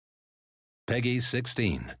Peggy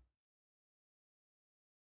 16.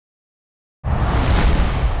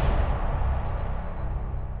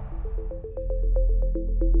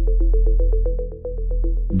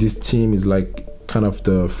 This team is like kind of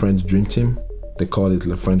the French dream team. They call it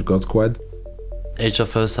the French God Squad. Each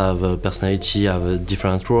of us have a personality, have a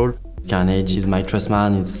different role. Carnage is my trust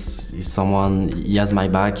man, he's someone, he has my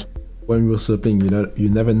back. When we're sleeping, you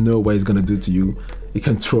never know what he's gonna do to you. He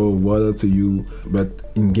can throw water to you, but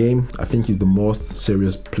in game, I think he's the most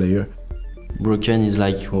serious player. Broken is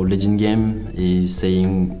like our leading game, he's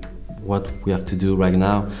saying what we have to do right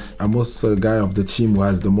now. I'm also the guy of the team who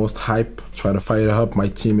has the most hype, try to fire up my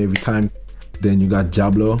team every time. Then you got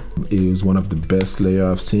Diablo, he was one of the best players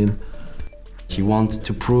I've seen. He wants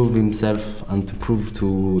to prove himself and to prove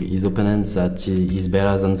to his opponents that he is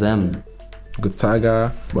better than them.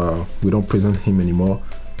 Gotaga, well, we don't present him anymore.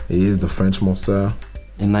 He is the French monster.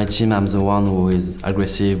 In my team, I'm the one who is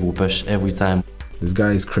aggressive, who push every time. This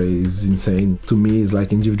guy is crazy, he's insane. To me, he's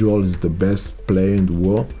like individual, he's the best player in the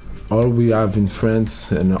world. All we have in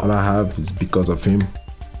France and all I have is because of him.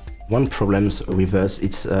 One problem with us,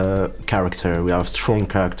 it's character. We have strong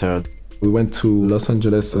character. We went to Los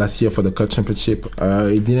Angeles last year for the COD Championship.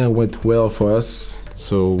 It didn't went well for us.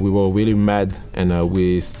 So we were really mad and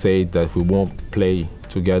we said that we won't play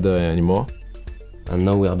together anymore. And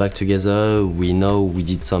now we are back together, we know we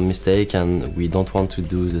did some mistake and we don't want to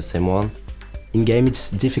do the same one. In game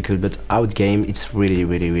it's difficult, but out game it's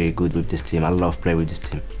really good with this team. I love playing with this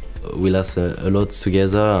team. We last a lot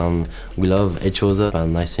together and we love each other,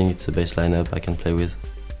 and I think it's the best lineup I can play with.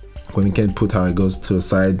 When we can put our egos to the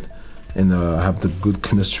side and have the good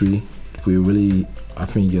chemistry, we really, I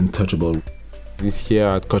think, untouchable. This year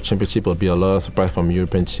at COD Championship will be a lot of surprise from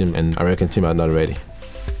European team, and American team are not ready.